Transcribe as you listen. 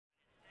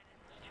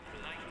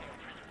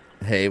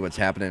Hey, what's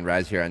happening?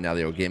 Rise here on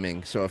Nalio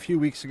Gaming. So a few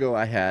weeks ago,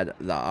 I had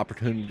the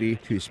opportunity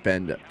to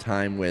spend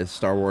time with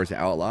Star Wars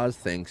Outlaws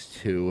thanks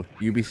to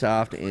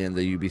Ubisoft and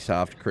the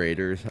Ubisoft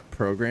Creators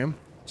Program.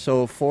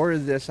 So for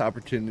this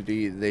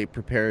opportunity, they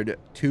prepared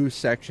 2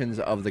 sections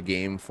of the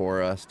game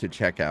for us to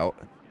check out.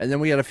 And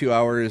then we had a few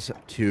hours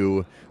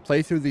to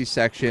play through these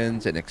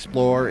sections and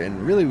explore,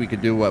 and really we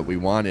could do what we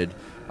wanted.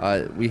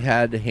 We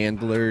had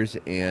handlers,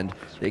 and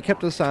they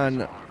kept us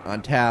on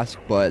task,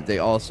 but they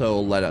also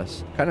let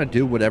us kind of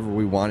do whatever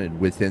we wanted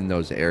within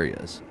those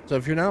areas. So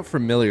if you're not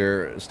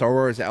familiar, Star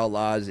Wars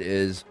Outlaws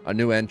is a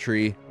new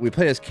entry. We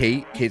play as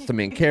Kate. Kate's the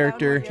main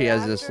character. She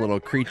has this little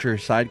creature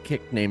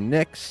sidekick named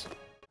Nix.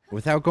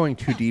 Without going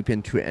too deep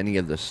into any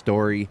of the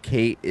story,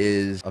 Kate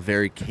is a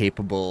very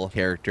capable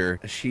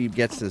character. She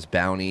gets this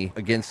bounty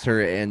against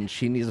her, and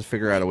she needs to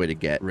figure out a way to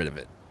get rid of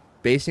it.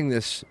 Basing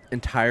this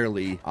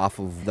entirely off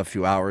of the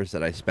few hours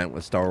that I spent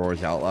with Star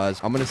Wars Outlaws,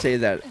 I'm going to say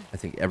that I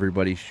think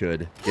everybody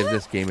should give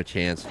this game a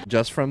chance.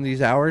 Just from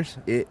these hours,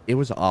 it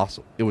was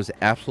awesome. It was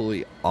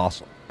absolutely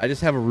awesome. I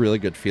just have a really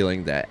good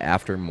feeling that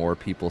after more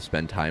people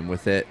spend time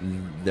with it,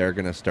 they're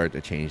going to start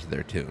to change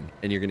their tune.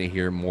 And you're going to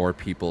hear more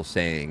people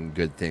saying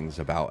good things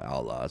about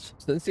Outlaws.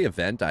 Since the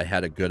event, I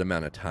had a good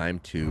amount of time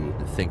to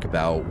think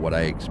about what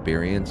I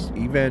experienced,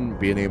 even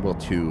being able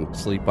to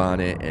sleep on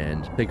it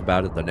and think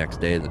about it the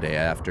next day, the day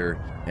after,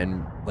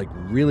 and like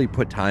really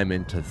put time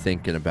into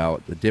thinking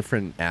about the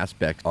different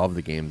aspects of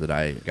the game that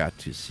I got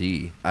to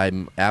see.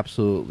 I'm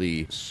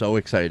absolutely so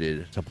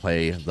excited to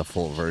play the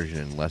full version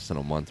in less than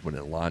a month when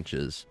it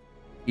launches.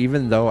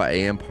 Even though I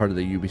am part of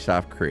the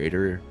Ubisoft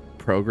Creator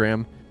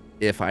Program,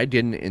 if I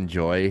didn't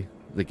enjoy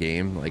the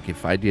game, like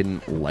if I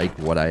didn't like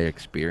what I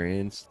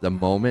experienced, the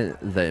moment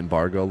the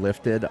embargo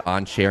lifted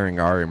on sharing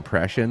our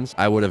impressions,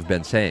 I would have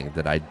been saying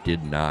that I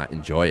did not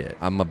enjoy it.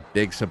 I'm a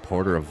big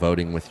supporter of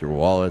voting with your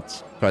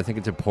wallets, so I think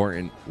it's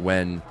important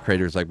when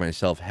creators like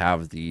myself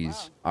have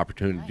these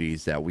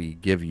opportunities that we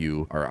give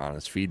you our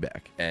honest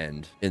feedback.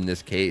 And in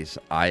this case,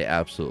 I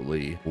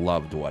absolutely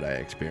loved what I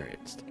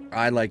experienced.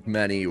 I, like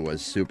many,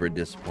 was super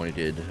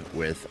disappointed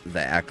with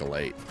the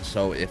Acolyte.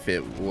 So if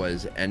it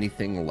was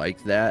anything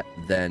like that,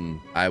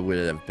 then I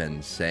would have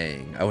been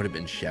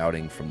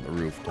shouting from the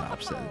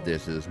rooftops that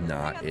this is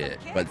not it.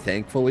 But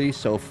thankfully,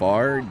 so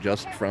far,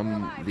 just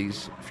from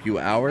these few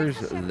hours,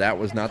 that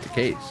was not the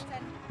case.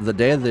 The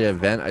day of the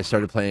event, I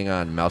started playing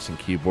on mouse and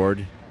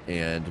keyboard,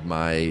 and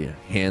my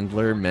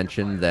handler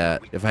mentioned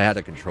that if I had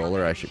a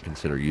controller, I should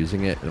consider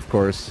using it. And of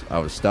course, I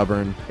was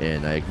stubborn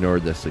and I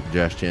ignored the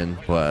suggestion,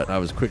 but I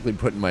was quickly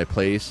put in my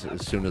place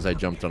as soon as I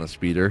jumped on a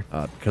speeder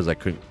because I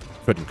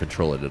couldn't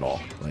control it at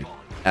all.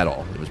 At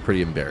all. It was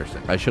pretty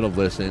embarrassing. I should have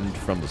listened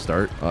from the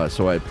start.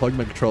 So I plugged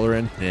my controller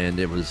in, and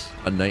it was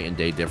a night and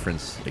day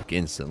difference, like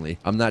instantly.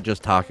 I'm not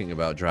just talking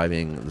about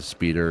driving the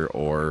speeder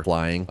or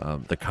flying.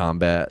 The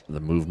combat, the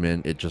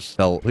movement, it just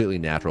felt completely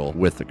natural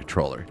with the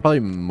controller. Probably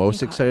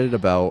most excited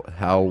about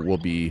how we'll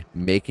be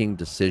making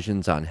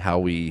decisions on how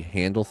we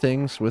handle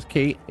things with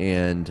Kate,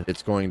 and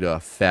it's going to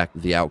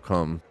affect the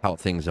outcome, how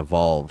things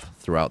evolve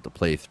throughout the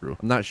playthrough.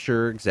 I'm not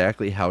sure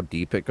exactly how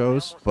deep it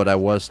goes, but I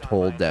was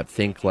told that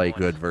think like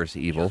good versus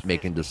evil,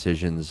 making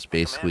decisions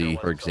basically,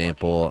 for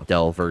example,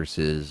 Dell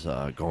versus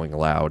going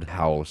loud,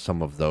 how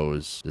some of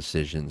those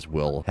decisions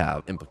will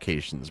have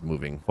implications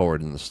moving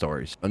forward in the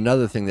stories.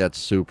 Another thing that's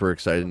super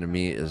exciting to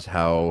me is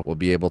how we'll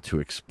be able to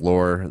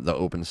explore the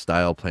open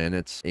style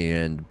planets,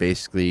 and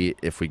basically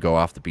if we go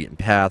off the beaten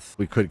path,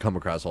 we could come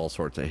across all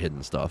sorts of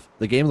hidden stuff.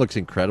 The game looks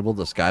incredible.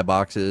 The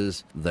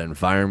skyboxes, the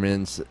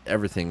environments,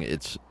 everything,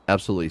 it's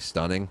absolutely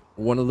stunning.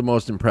 One of the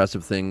most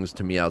impressive things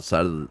to me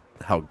outside of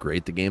how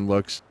great the game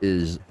looks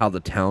is how the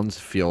towns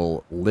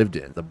feel lived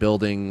in. The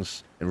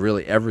buildings and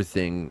really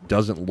everything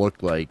doesn't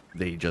look like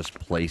they just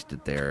placed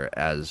it there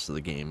as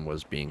the game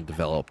was being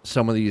developed.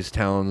 Some of these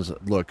towns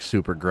look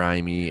super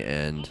grimy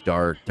and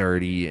dark,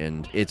 dirty,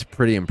 and it's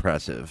pretty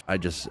impressive.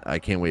 I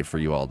can't wait for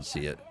you all to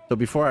see it. So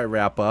before I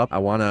wrap up, I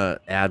want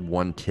to add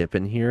one tip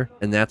in here,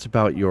 and that's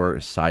about your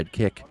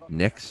sidekick,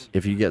 Nix.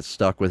 If you get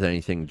stuck with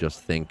anything,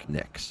 just think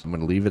Nix. I'm going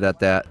to leave it at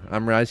that.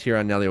 I'm Rise here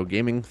on Nalio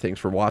Gaming. Thanks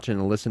for watching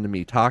and listening to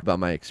me talk about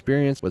my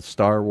experience with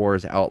Star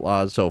Wars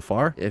Outlaws so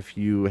far. If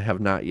you have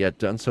not yet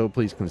done so,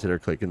 please consider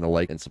clicking the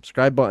like and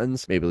subscribe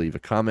buttons. Maybe leave a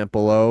comment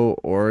below,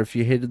 or if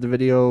you hated the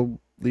video,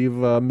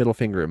 leave a middle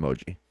finger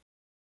emoji.